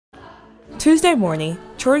Tuesday morning,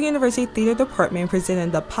 Troy University Theater Department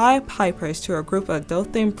presented the Pied Pipers to a group of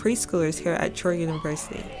Dothan preschoolers here at Troy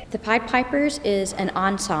University. The Pied Pipers is an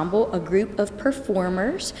ensemble, a group of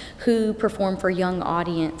performers who perform for young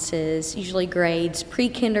audiences, usually grades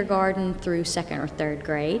pre-kindergarten through second or third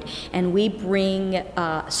grade. And we bring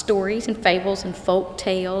stories and fables and folk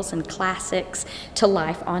tales and classics to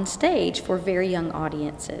life on stage for very young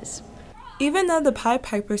audiences. Even though the Pied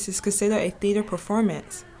Pipers is considered a theater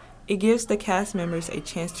performance, it gives the cast members a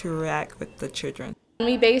chance to react with the children.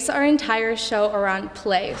 We base our entire show around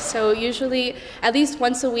play. So usually at least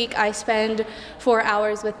once a week I spend 4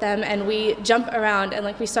 hours with them and we jump around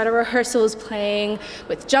and we start our rehearsals playing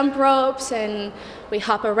with jump ropes and we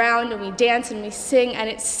hop around and we dance and we sing and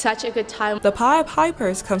it's such a good time. The Pied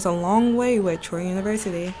Pipers comes a long way with Troy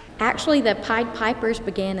University. Actually, the Pied Pipers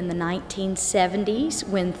began in the 1970s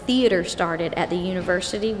when theater started at the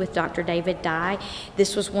university with Dr. David Dye.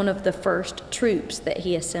 This was one of the first troupes that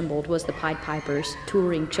he assembled, was the Pied Pipers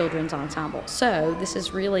touring children's ensemble. So this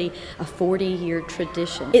is really a 40-year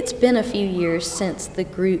tradition. It's been a few years since the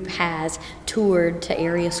group has toured to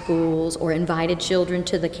area schools or invited children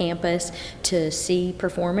to the campus to see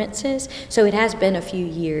performances. So it has been a few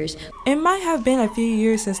years. It might have been a few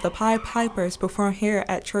years since the Pied Pipers performed here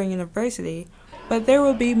at Troy University, but there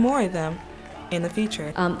will be more of them in the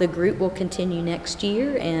future. The group will continue next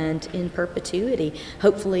year and in perpetuity,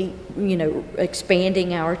 hopefully,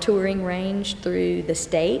 expanding our touring range through the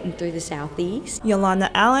state and through the Southeast.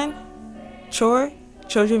 Yolanda Allen, Troy,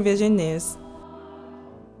 TrojanVision News.